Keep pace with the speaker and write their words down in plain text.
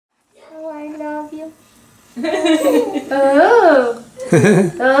Oh.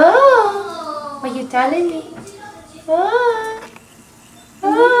 Oh. What are you telling me? Oh.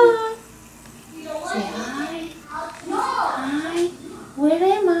 Oh. Say hi. Hi. Where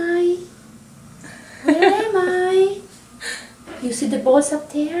am I? Where am I? You see the balls up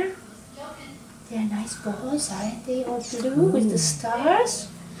there? They're nice balls, aren't they? All blue with the stars.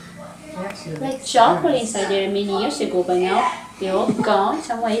 Like chocolate inside there many years ago, but now they're all gone.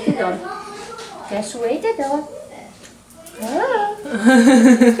 Someone ate it all. Guess who ate it all? Oh.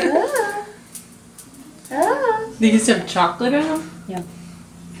 Oh. Oh. They used to have chocolate on them? Yeah.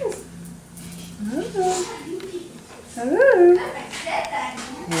 Oh. Oh.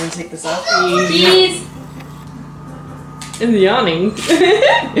 You want to take this off? Cheese! It's yawning.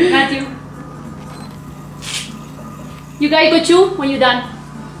 Matthew. You guys go chew when you're done.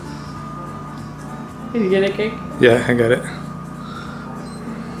 Did you get it, Cake? Yeah, I got it.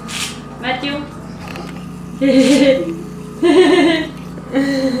 Matthew.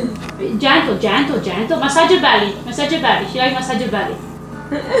 Gentle, gentle, gentle. Massage your belly. Massage your belly. She like massage your belly.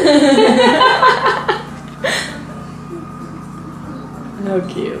 How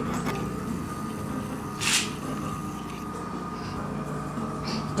cute.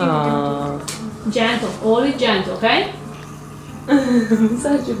 Aww. Gentle, only gentle, okay?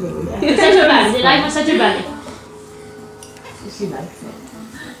 Massage your belly. Massage your belly. They like massage your belly. She likes it.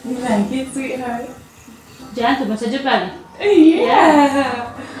 You like it, sweetheart? Gentle, massage your belly.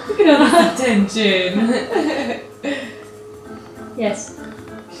 Yeah. Look at all this attention. Yes.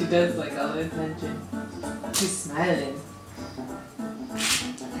 She does like all the attention. She's smiling.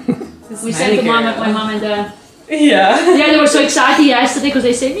 We sent to mom, my mom and dad. Yeah. Yeah, they were so excited yesterday because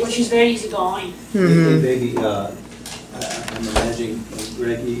they said, well, she's very easygoing. Hey, baby, I'm imagining,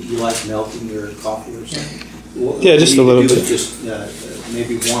 Greg, you like melting your coffee or something? What Yeah, just you a little do bit. is just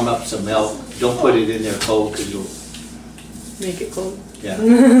maybe warm up some milk. Don't put it in there cold because you'll, Make it cold. yeah.